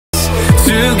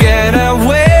to get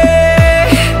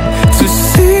away. To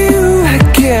see you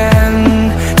again,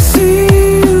 see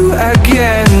you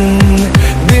again.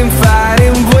 Been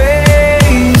finding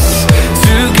ways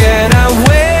to get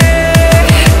away.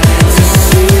 To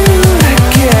see you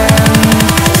again,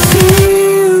 see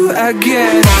you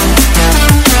again.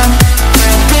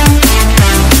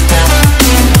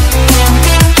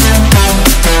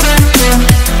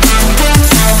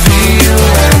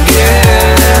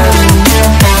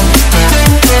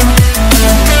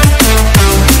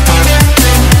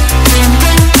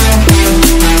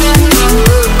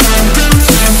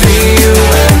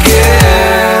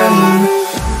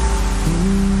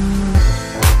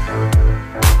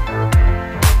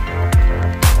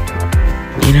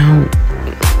 You know,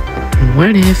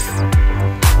 what if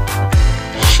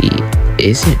she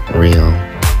isn't real?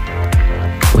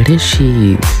 What if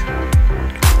she's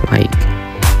like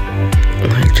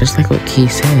just like what Key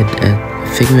said, a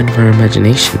figment of her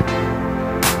imagination?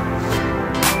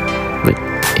 But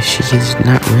if she is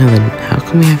not real, then how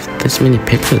can we have this many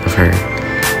pictures of her?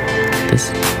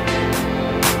 This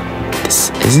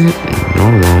isn't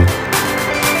normal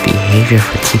behavior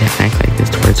for Key to act like this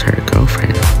towards her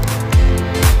girlfriend.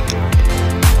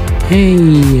 Hey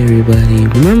everybody,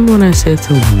 remember when I said it's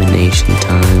elimination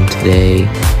time today?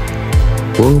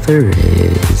 Well, there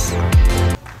is.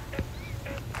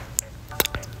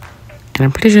 And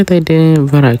I'm pretty sure they didn't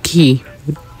vote out Key,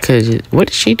 because what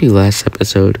did she do last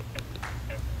episode?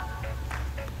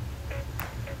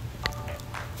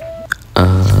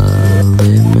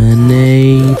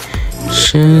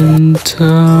 Elimination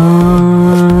time.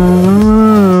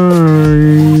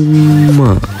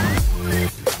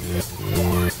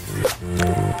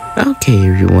 Okay,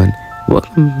 everyone,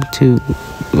 welcome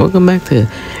back to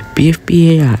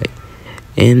bfbai,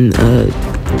 and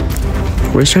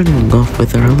we're starting off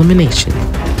with our elimination,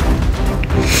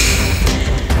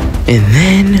 and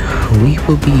then we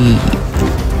will be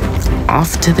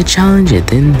off to the challenge, and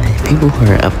then people who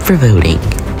are up for voting.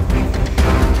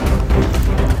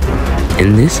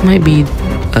 And this might be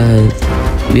I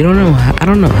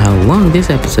don't know how long this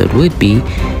episode would be.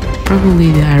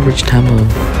 Probably the average time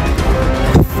of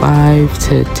 5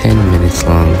 to 10 minutes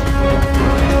long.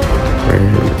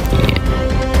 Yeah.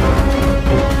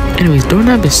 Anyways,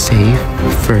 doorknob is safe.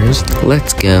 First,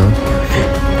 let's go.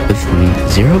 With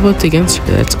 0 votes against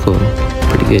her, that's cool.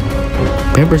 Pretty good.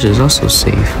 Pampers is also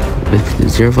safe, with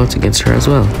 0 votes against her as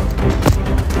well.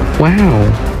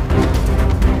 Wow.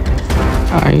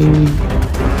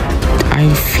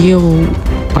 I feel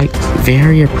like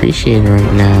very appreciated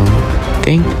right now.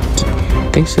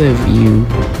 Thanks to the view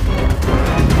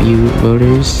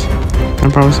voters. I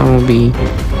promise I won't be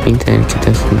being 10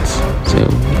 contestants. So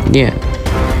yeah.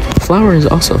 Flower is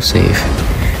also safe,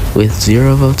 with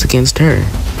 0 votes against her.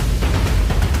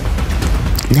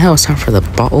 Now it's time for the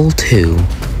bottle 2.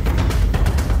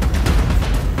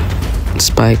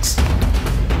 Spikes,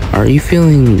 are you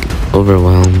feeling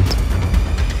overwhelmed?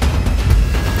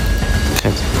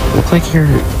 Look like you're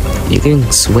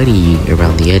getting sweaty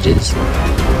around the edges.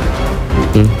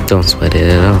 Don't sweat it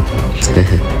at all.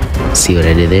 See what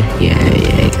I did there? Yeah,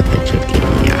 I got that joke.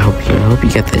 Yeah, I hope you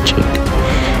got that joke.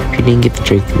 If you didn't get the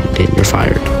joke, then you're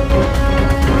fired.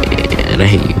 And I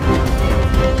hate you.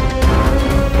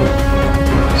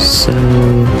 So,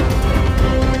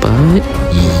 but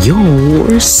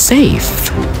you're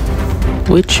safe,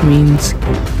 which means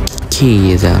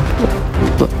Key is out.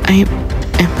 But I'm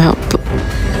out. But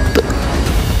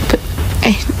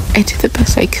I did the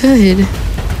best I could.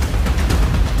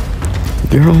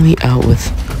 You're only out with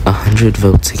 100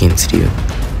 votes against you.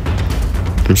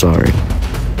 I'm sorry.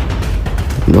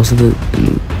 Most of the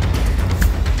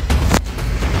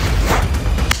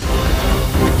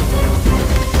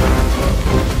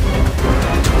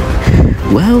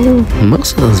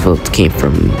those votes came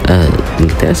from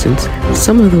contestants.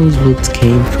 Some of those votes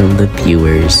came from the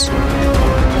viewers.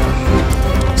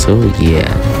 So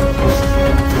yeah.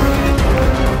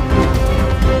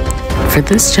 For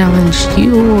this challenge,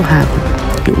 you will have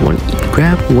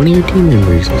grab one of your team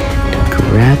members to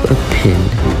grab a pin,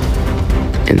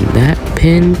 and that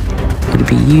pin would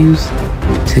be used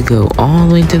to go all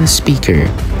the way to the speaker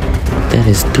that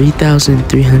is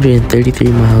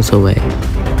 3,333 miles away.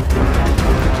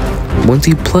 Once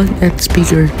you plug that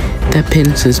pin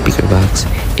into the speaker box,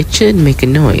 it should make a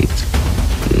noise.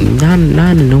 Not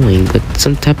annoying, but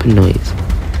some type of noise.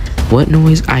 What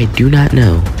noise, I do not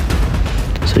know.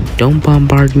 So don't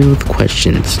bombard me with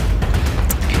questions.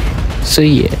 So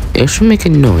yeah, it should make a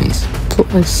noise.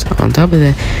 Plus, on top of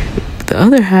that, the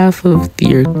other half of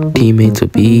your teammates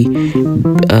would be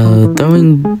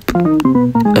throwing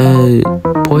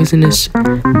poisonous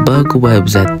bug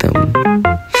webs at them.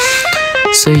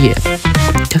 So yeah,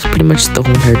 that's pretty much the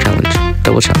whole entire challenge.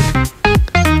 Double challenge.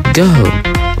 Go!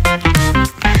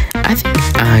 I think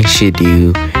I should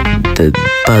do the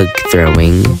bug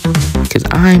throwing because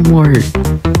I'm more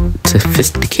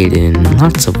sophisticated in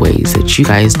lots of ways that you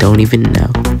guys don't even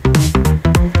know.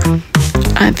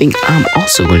 I think I'm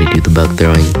also going to do the bug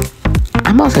throwing.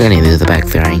 I'm also going to do the bug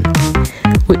throwing.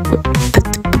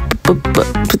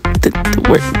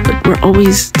 But we're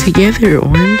always together,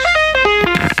 Orange.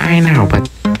 I know, but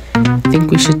I think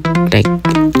we should, like,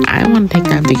 I want to take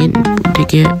time to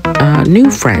get new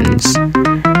friends.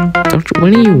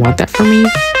 Wouldn't you want that from me?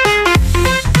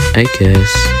 I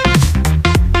guess.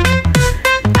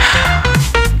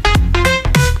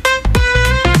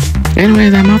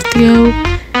 Anyways, I'm off to go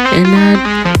and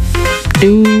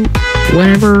do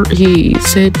whatever he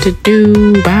said to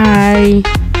do. Bye.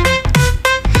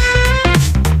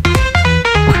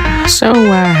 So,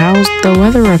 how's the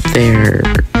weather up there?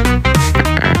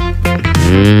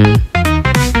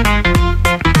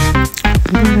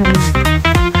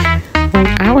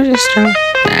 I was just trying to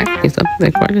ask you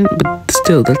something, but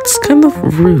still, that's kind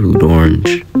of rude,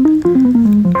 Orange.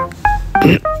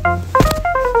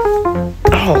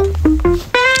 Oh.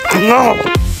 No.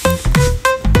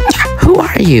 Who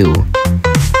are you?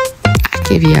 I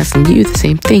could be asking you the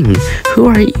same thing. Who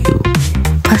are you?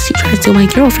 Plus, you tried to steal my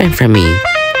girlfriend from me.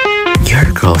 Your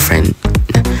girlfriend?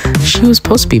 She was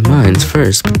supposed to be mine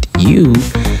first, but you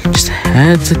just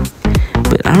had to.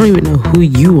 But I don't even know who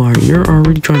you are. You're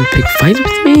already trying to pick fights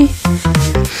with me?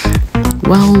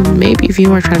 Well, maybe if you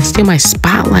were trying to steal my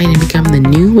spotlight and become the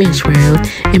new Israel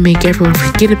and make everyone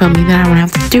forget about me, then I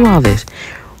wouldn't have to do all this.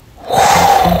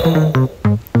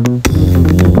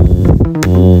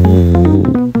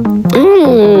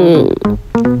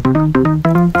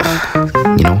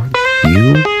 You know,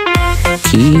 you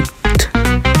keep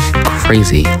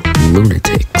crazy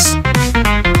lunatics.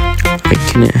 I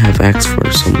couldn't have asked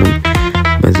for someone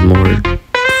as more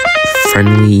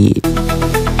friendly,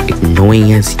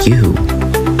 annoying as you.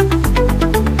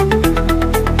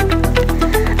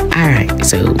 Alright,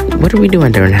 so what are we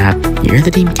doing, Durnhap? You're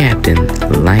the team captain.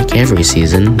 Like every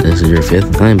season, this is your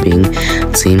 5th time being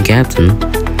team captain.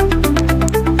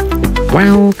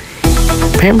 Well,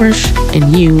 Paintbrush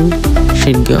and you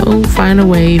should go find a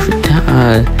way to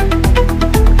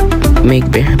make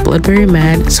Bloodberry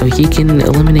mad so he can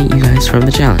eliminate you guys from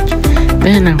the challenge.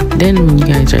 Then when you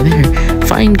guys are there,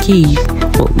 find Key,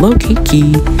 locate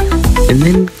Key, and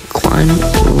then climb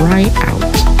right out.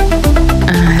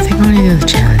 I think I want to do the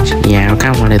challenge. Yeah, I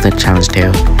kind of want to do the challenge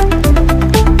too.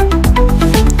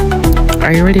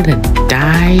 Are you ready to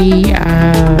die?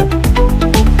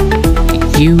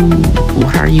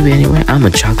 What are you anyway? I'm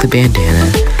a chocolate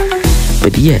bandana.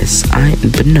 But yes,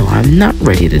 but no, I'm not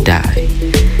ready to die.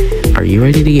 Are you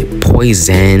ready to get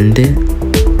poisoned?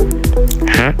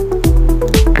 Huh?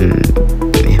 And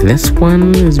this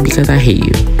one is because I hate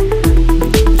you.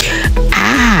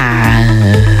 Ow.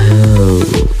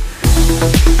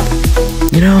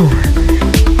 You know,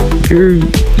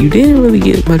 you didn't really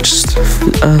get much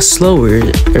slower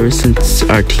ever since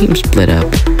our team split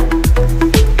up.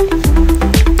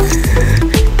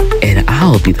 And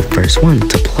I'll be the first one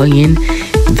to plug in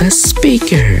the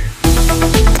speaker.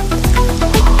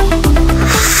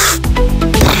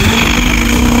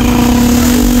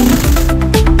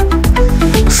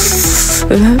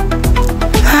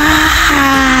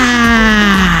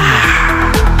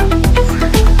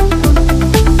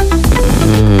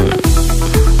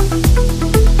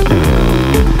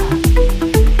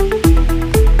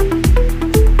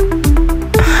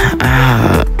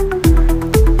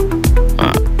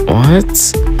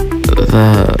 What's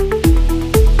the...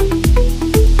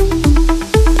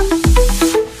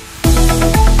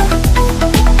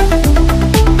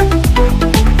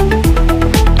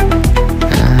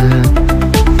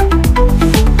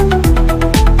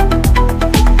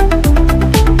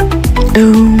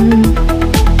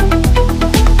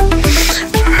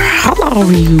 Hello,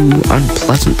 you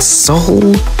unpleasant soul.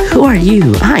 Who are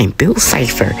you? I'm Bill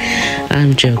Cipher.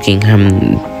 I'm joking.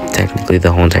 I'm technically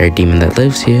the whole entire demon that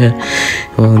lives here.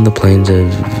 Well, in the plains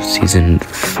of season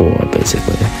 4,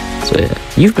 basically. So yeah,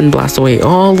 you've been blasted away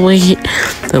all the way to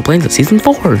the plains of season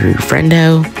 4,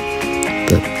 friendo.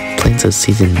 The plains of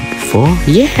season 4?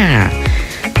 Yeah.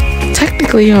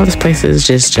 Technically, all this place is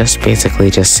just basically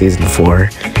just season 4.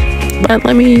 But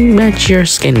let me match your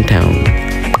skin tone.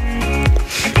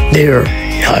 There,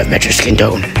 I've met your skin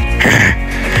tone.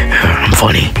 I'm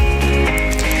funny.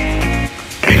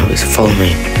 Anyways, follow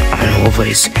me. in the whole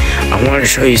place. I want to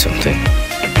show you something.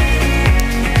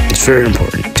 It's very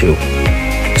important, too.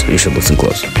 So you should listen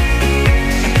close.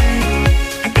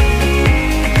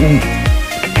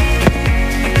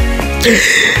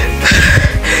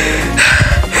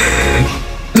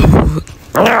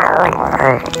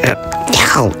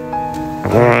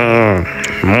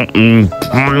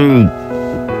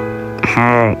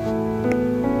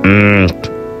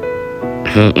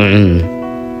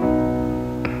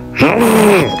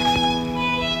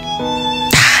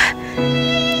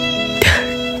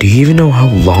 Do you even know how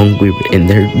long we were in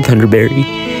there, Thunderberry?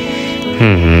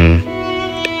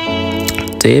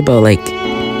 Say about like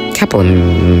a couple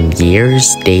of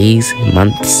years, days,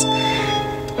 months.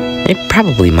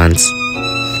 Probably months.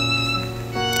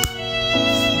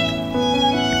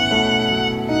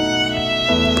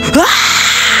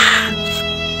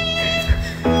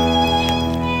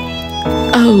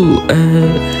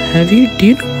 Do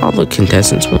you know all the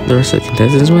contestants, the rest of the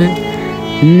contestants went?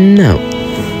 No,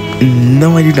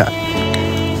 I do not.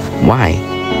 Why?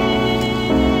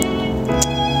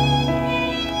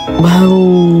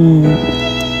 Well,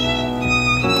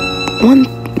 one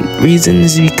reason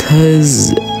is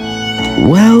because,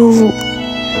 well,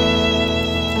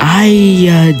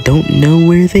 I don't know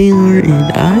where they are,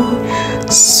 and I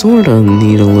sort of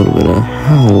need a little bit of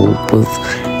help with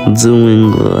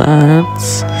doing that.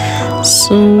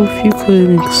 So if you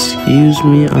could excuse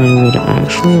me, I would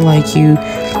actually like you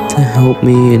to help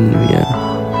me. And yeah,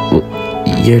 well,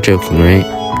 you're joking, right?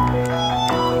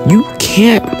 You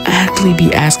can't actually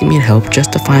be asking me to help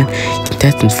just to find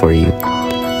contestants for you.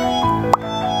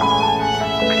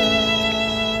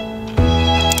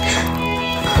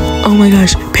 Oh my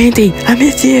gosh, Panty, I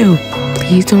miss you.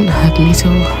 Please don't hug me so.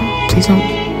 Please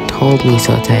don't hold me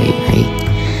so tight. I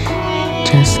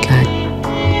just got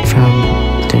from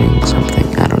doing something.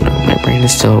 I don't know. My brain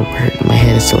is still hurting. My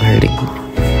head is still hurting.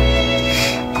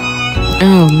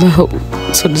 Oh no.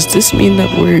 So does this mean that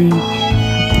we're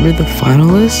the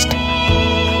finalist?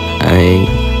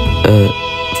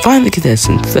 Find the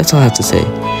contestants. That's all I have to say.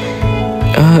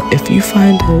 If you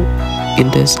find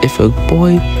if a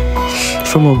boy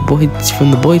from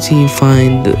the boy team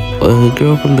find a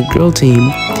girl from the girl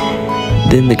team,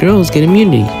 then the girls get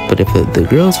immunity. But if the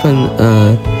girls find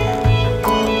a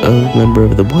member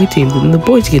of the boy team, then the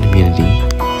boys get immunity.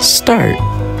 Start.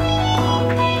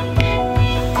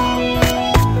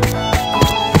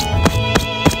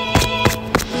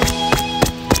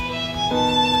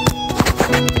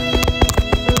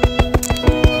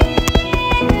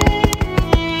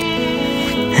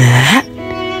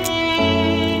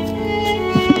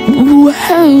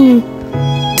 Wow.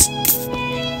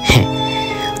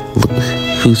 Look,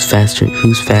 who's faster?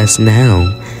 Who's fast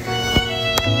now?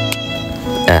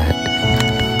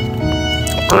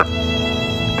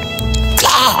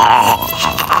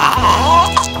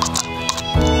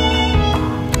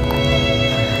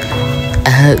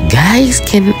 Guys,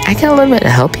 can I get a little bit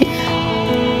of help here?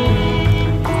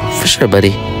 For sure,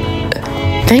 buddy.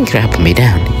 Thank you for helping me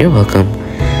down. You're welcome.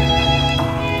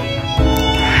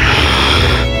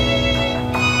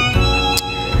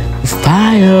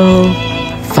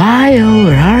 File,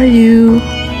 where are you?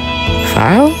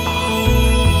 File?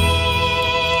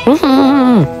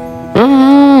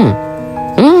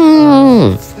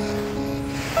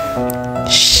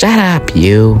 Shut up,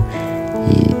 you.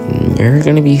 You're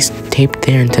gonna be taped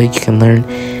there until you can learn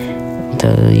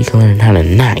how to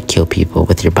not kill people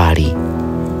with your body.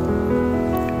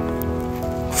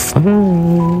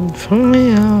 File,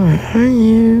 where are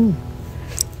you?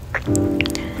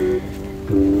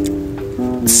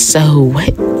 So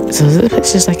what? So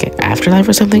it's just like an afterlife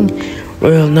or something?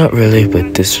 Well, not really,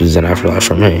 but this was an afterlife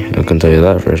for me. I can tell you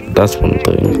that first. That's one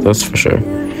thing. That's for sure.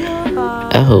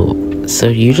 Oh, so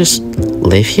you just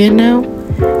live here now?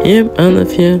 Yep, I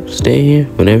live here. Stay here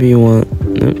whenever you want.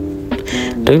 Nope.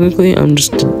 Technically, I'm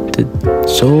just the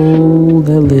soul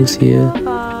that lives here.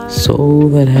 Soul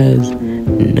that has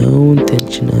no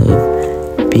intention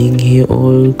of being here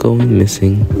or going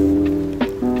missing.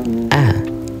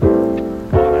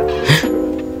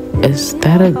 Is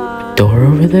that a door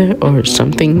over there or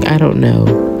something? I don't know.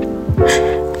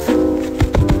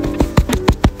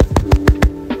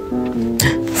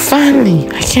 Finally,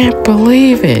 I can't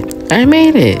believe it. I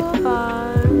made it.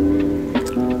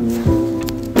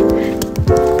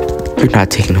 You're not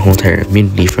taking whole entire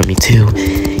immunity from me too.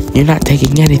 You're not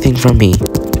taking anything from me.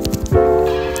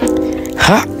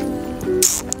 Huh?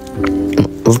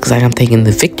 Looks like I'm taking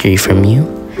the victory from you.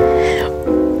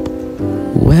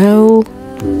 Well,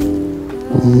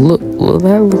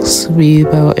 that looks to be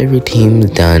about every team's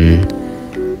done.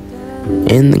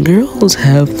 And the girls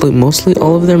have mostly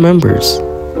all of their members.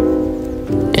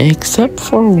 except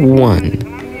for one.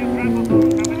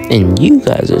 And you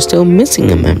guys are still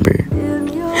missing a member.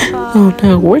 Oh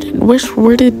no,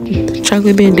 where did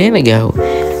Chocolate Bandana go?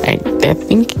 I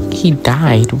think he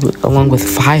died along with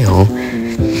File.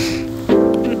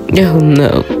 Oh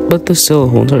no, but there's still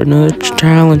another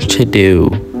challenge to do.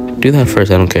 Do that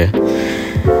first, I don't care.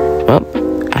 Well,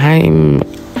 I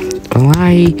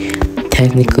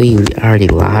technically already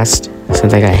lost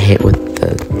since I got hit with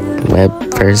the web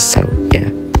first, so yeah.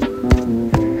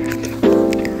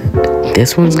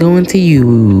 This one's going to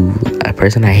you, a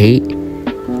person I hate.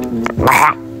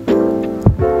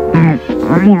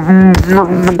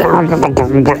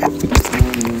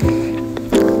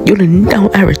 You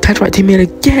don't ever touch my teammate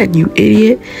again, you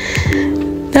idiot.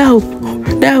 No,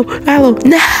 hello,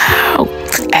 no.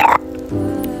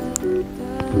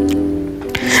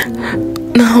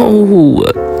 No.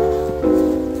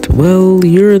 Well,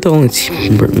 you're the only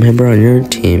member on your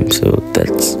team, so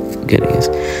that's good, I guess.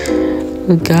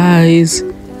 Guys,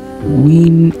 we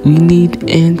need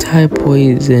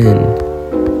anti-poison.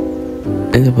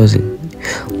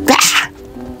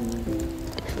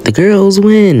 The girls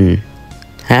win.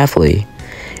 Halfly.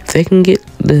 If they can get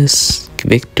this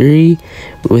victory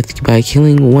by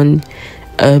killing one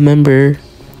member,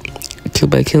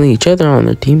 by killing each other on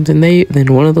their team, then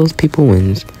one of those people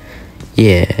wins.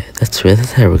 Yeah, that's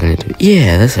how we're gonna do it.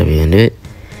 Yeah, that's how we're gonna do it.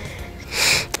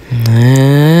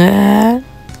 Yeah.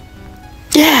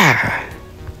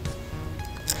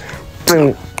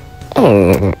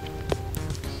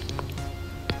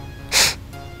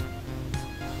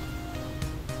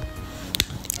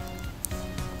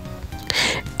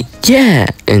 Yeah,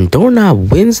 and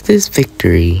Doorknob wins this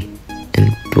victory.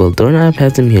 And, well, Doorknob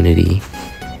has immunity.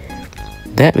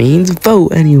 That means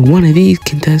vote any one of these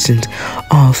contestants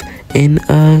off in,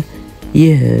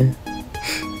 yeah.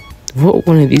 Vote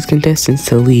one of these contestants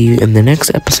to leave in the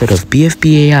next episode of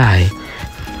bfbai.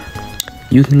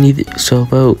 You can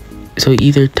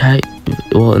either type,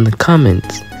 well, in the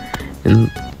comments and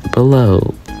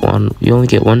below, you only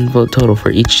get one vote total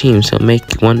for each team, so make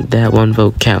that one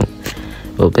vote count.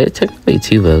 Well, but technically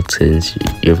 2 votes since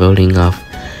you're voting off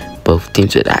both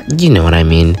teams. You know what I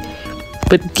mean.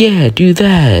 But yeah, do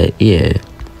that. Yeah.